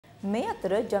මේ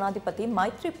අතර ජනාධිපති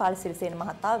මෛත්‍රීපාල සිරිසේන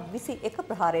මහතා 21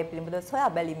 ප්‍රහාරය පිළිබඳව සොයා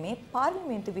බැලීමේ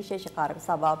පාර්ලිමේන්තු විශේෂ කාර්ය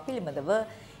සභාව පිළිබඳව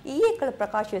ඊයේ කළ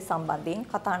ප්‍රකාශය සම්බන්ධයෙන්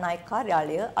කතානායක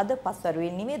කාර්යාලය අද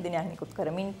පස්වරුවේ නිවේදනයක් නිකුත්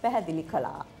කරමින් පැහැදිලි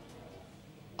කළා.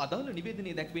 අදාළ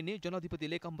නිවේදනයේ දැක්වෙන්නේ ජනාධිපති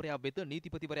ලේකම්වරයා වෙත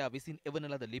නීතිපතිවරයා විසින් එවන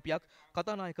ලද ලිපියක්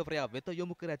කතානායකවරයා වෙත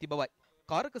යොමු කර ඇති බවයි.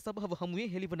 කාරක සභාව හමුවේ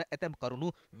හෙළිවන ඇතැම් කරුණු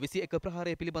 21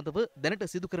 ප්‍රහාරය පිළිබඳව දැනට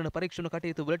සිදු කරන පරීක්ෂණ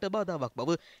කටයුතු වලට බාධාවක්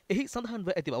බව එහි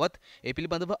සඳහන්ව ඇති බවත් ඒ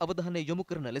පිළිබඳව අවධානය යොමු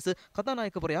කරන ලෙස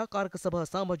කතානායකවරයා කාරක සභා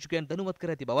සමාජිකයන් දැනුවත්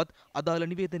කර ඇති බවත් අදාළ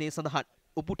නිවේදනයේ සඳහන්.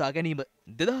 උපුටා ගැනීම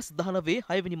 2019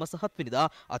 6 වෙනි මාස 7 වෙනිදා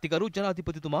අතිගරු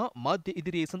ජනාධිපතිතුමා මාධ්‍ය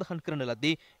ඉදිරියේ සඳහන් කරන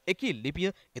ලද්දේ එකී ලිපිය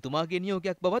එතුමාගේ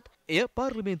නියෝගයක් බවත් එය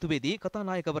පාර්ලිමේන්තුවේදී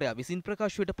කතානායකවරයා විසින්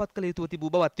ප්‍රකාශයට පත් කළ යුතු තිබූ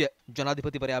බවත්ය.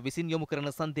 ජනාධිපතිවරයා විසින් යොමු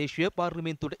කරන සංදේශය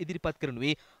පාර්ලිමේන්තුවට ඉදිරිපත්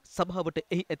කරනුවේ සභාවට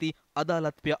එහි ඇති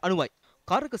අදාළත්වය අනුවයි.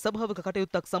 කාරක සභාවක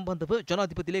කටයුත්තක් සම්බන්ධව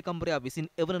ජනාධිපති ලේකම්වරයා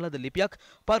විසින් එවන ලද ලිපියක්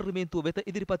පාර්ලිමේන්තුව වෙත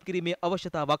ඉදිරිපත් කිරීමේ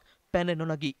අවශ්‍යතාවක් පැන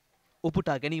නොනගී.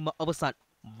 උපුටා ගැනීම අවසන්.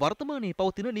 වර්තමානයේ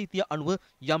පවතින නීතිය අනුව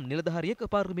යම් නිලධාරියෙක්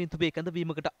පාර්ලිමේන්තුවේ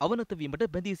කැඳවීමකට අවනත වීමට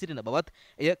බැඳී සිටින බවත්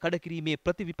එය කඩකිරීමේ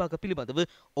ප්‍රතිවිපාක පිළිබඳව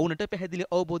ඔවුන්ට පැහැදිලි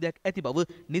අවබෝධයක් ඇති බව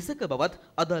නිසක බවත්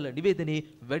අදාළ නිවේදනයේ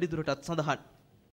වැඩිදුරටත් සඳහන්.